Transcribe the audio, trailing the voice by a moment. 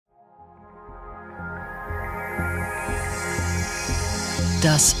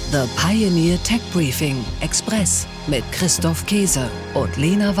Das The Pioneer Tech Briefing Express mit Christoph Käse und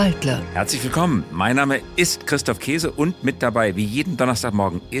Lena Waldle. Herzlich willkommen. Mein Name ist Christoph Käse und mit dabei, wie jeden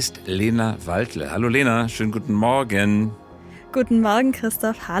Donnerstagmorgen, ist Lena Waldle. Hallo Lena, schönen guten Morgen. Guten Morgen,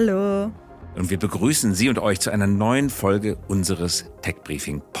 Christoph. Hallo. Und wir begrüßen Sie und euch zu einer neuen Folge unseres Tech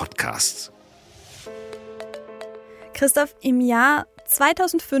Briefing Podcasts. Christoph, im Jahr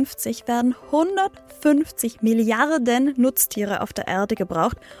 2050 werden 150 Milliarden Nutztiere auf der Erde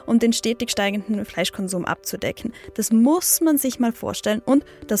gebraucht, um den stetig steigenden Fleischkonsum abzudecken. Das muss man sich mal vorstellen und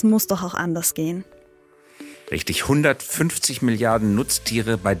das muss doch auch anders gehen. Richtig, 150 Milliarden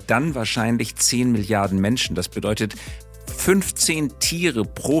Nutztiere bei dann wahrscheinlich 10 Milliarden Menschen. Das bedeutet 15 Tiere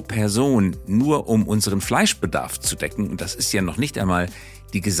pro Person, nur um unseren Fleischbedarf zu decken. Und das ist ja noch nicht einmal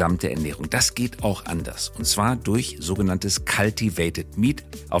die gesamte Ernährung. Das geht auch anders. Und zwar durch sogenanntes Cultivated Meat,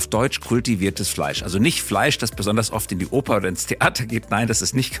 auf Deutsch kultiviertes Fleisch. Also nicht Fleisch, das besonders oft in die Oper oder ins Theater geht. Nein, das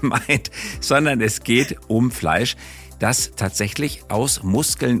ist nicht gemeint, sondern es geht um Fleisch, das tatsächlich aus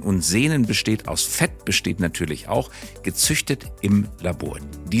Muskeln und Sehnen besteht, aus Fett besteht natürlich auch, gezüchtet im Labor.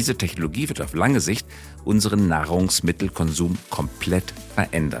 Diese Technologie wird auf lange Sicht unseren Nahrungsmittelkonsum komplett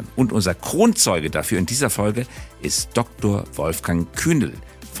verändern. Und unser Kronzeuge dafür in dieser Folge ist Dr. Wolfgang Kühnel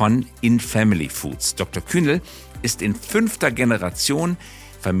von InFamily Foods. Dr. Kühnel ist in 5. Generation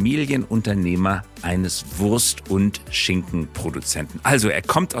Familienunternehmer eines Wurst- und Schinkenproduzenten. Also er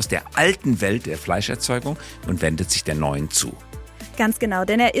kommt aus der alten Welt der Fleischerzeugung und wendet sich der neuen zu. Ganz genau,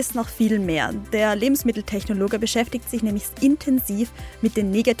 denn er ist noch viel mehr. Der Lebensmitteltechnologe beschäftigt sich nämlich intensiv mit den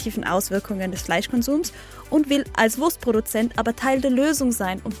negativen Auswirkungen des Fleischkonsums und will als Wurstproduzent aber Teil der Lösung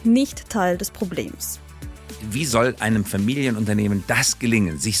sein und nicht Teil des Problems. Wie soll einem Familienunternehmen das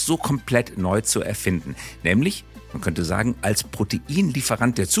gelingen, sich so komplett neu zu erfinden? Nämlich, man könnte sagen, als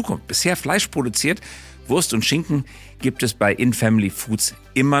Proteinlieferant der Zukunft. Bisher Fleisch produziert, Wurst und Schinken gibt es bei InFamily Foods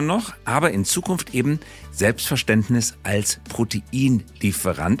immer noch, aber in Zukunft eben Selbstverständnis als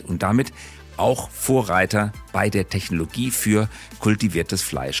Proteinlieferant und damit auch Vorreiter bei der Technologie für kultiviertes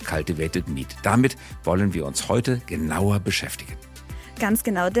Fleisch, Cultivated Meat. Damit wollen wir uns heute genauer beschäftigen. Ganz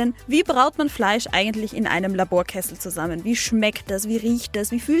genau, denn wie braut man Fleisch eigentlich in einem Laborkessel zusammen? Wie schmeckt das? Wie riecht das?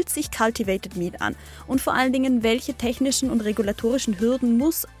 Wie fühlt sich Cultivated Meat an? Und vor allen Dingen, welche technischen und regulatorischen Hürden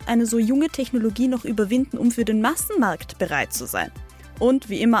muss eine so junge Technologie noch überwinden, um für den Massenmarkt bereit zu sein? Und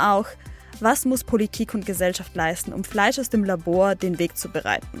wie immer auch, was muss Politik und Gesellschaft leisten, um Fleisch aus dem Labor den Weg zu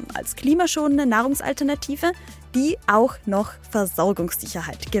bereiten? Als klimaschonende Nahrungsalternative, die auch noch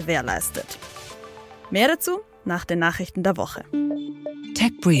Versorgungssicherheit gewährleistet. Mehr dazu nach den Nachrichten der Woche.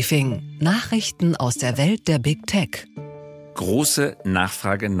 Tech Briefing. Nachrichten aus der Welt der Big Tech. Große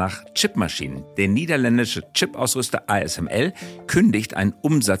Nachfrage nach Chipmaschinen. Der niederländische Chipausrüster ASML kündigt einen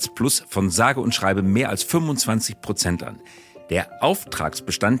Umsatzplus von sage und schreibe mehr als 25% an. Der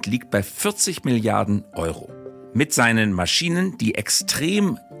Auftragsbestand liegt bei 40 Milliarden Euro. Mit seinen Maschinen, die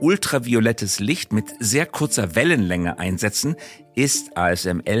extrem ultraviolettes Licht mit sehr kurzer Wellenlänge einsetzen, ist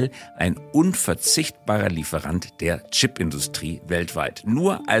ASML ein unverzichtbarer Lieferant der Chipindustrie weltweit.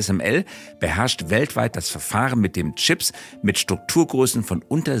 Nur ASML beherrscht weltweit das Verfahren, mit dem Chips mit Strukturgrößen von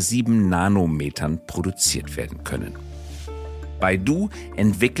unter 7 Nanometern produziert werden können. Baidu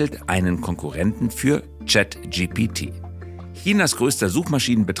entwickelt einen Konkurrenten für ChatGPT. Chinas größter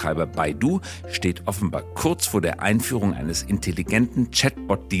Suchmaschinenbetreiber Baidu steht offenbar kurz vor der Einführung eines intelligenten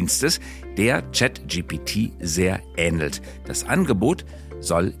Chatbot-Dienstes, der ChatGPT sehr ähnelt. Das Angebot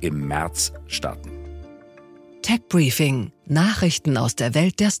soll im März starten. Tech Briefing. Nachrichten aus der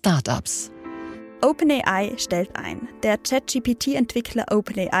Welt der Startups. OpenAI stellt ein. Der ChatGPT-Entwickler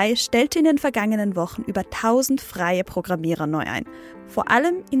OpenAI stellte in den vergangenen Wochen über 1000 freie Programmierer neu ein. Vor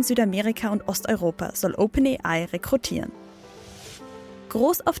allem in Südamerika und Osteuropa soll OpenAI rekrutieren.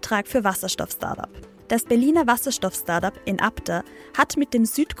 Großauftrag für Wasserstoff-Startup. Das Berliner Wasserstoff-Startup Enapter hat mit dem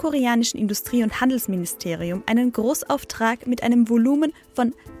südkoreanischen Industrie- und Handelsministerium einen Großauftrag mit einem Volumen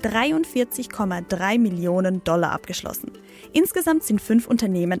von 43,3 Millionen $ abgeschlossen. Insgesamt sind 5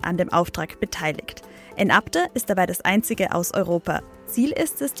 Unternehmen an dem Auftrag beteiligt. Enapter ist dabei das einzige aus Europa. Ziel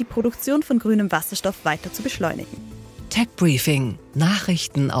ist es, die Produktion von grünem Wasserstoff weiter zu beschleunigen. Tech Briefing.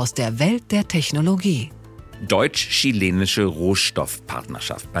 Nachrichten aus der Welt der Technologie. Deutsch-chilenische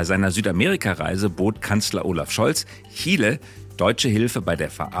Rohstoffpartnerschaft. Bei seiner Südamerika-Reise bot Kanzler Olaf Scholz Chile deutsche Hilfe bei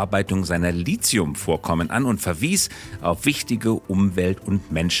der Verarbeitung seiner Lithiumvorkommen an und verwies auf wichtige Umwelt-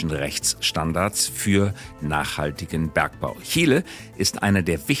 und Menschenrechtsstandards für nachhaltigen Bergbau. Chile ist einer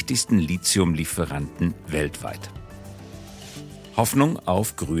der wichtigsten Lithiumlieferanten weltweit. Hoffnung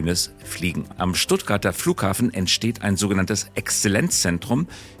auf grünes Fliegen. Am Stuttgarter Flughafen entsteht ein sogenanntes Exzellenzzentrum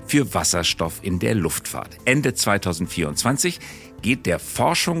für Wasserstoff in der Luftfahrt. Ende 2024 geht der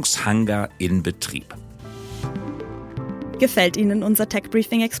Forschungshangar in Betrieb. Gefällt Ihnen unser Tech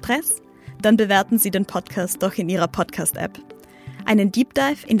Briefing Express? Dann bewerten Sie den Podcast doch in Ihrer Podcast-App. Einen Deep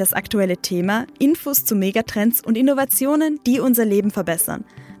Dive in das aktuelle Thema, Infos zu Megatrends und Innovationen, die unser Leben verbessern.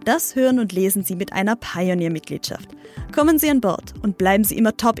 Das hören und lesen Sie mit einer Pioneer-Mitgliedschaft. Kommen Sie an Bord und bleiben Sie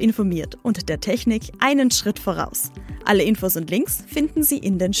immer top informiert und der Technik einen Schritt voraus. Alle Infos und Links finden Sie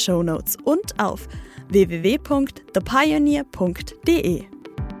in den Shownotes und auf www.thepioneer.de.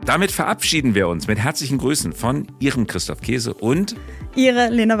 Damit verabschieden wir uns mit herzlichen Grüßen von Ihrem Christoph Käse und Ihre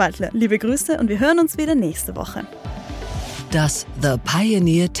Lena Waldler. Liebe Grüße und wir hören uns wieder nächste Woche. Das The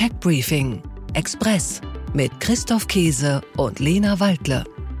Pioneer Tech Briefing Express mit Christoph Käse und Lena Waldler.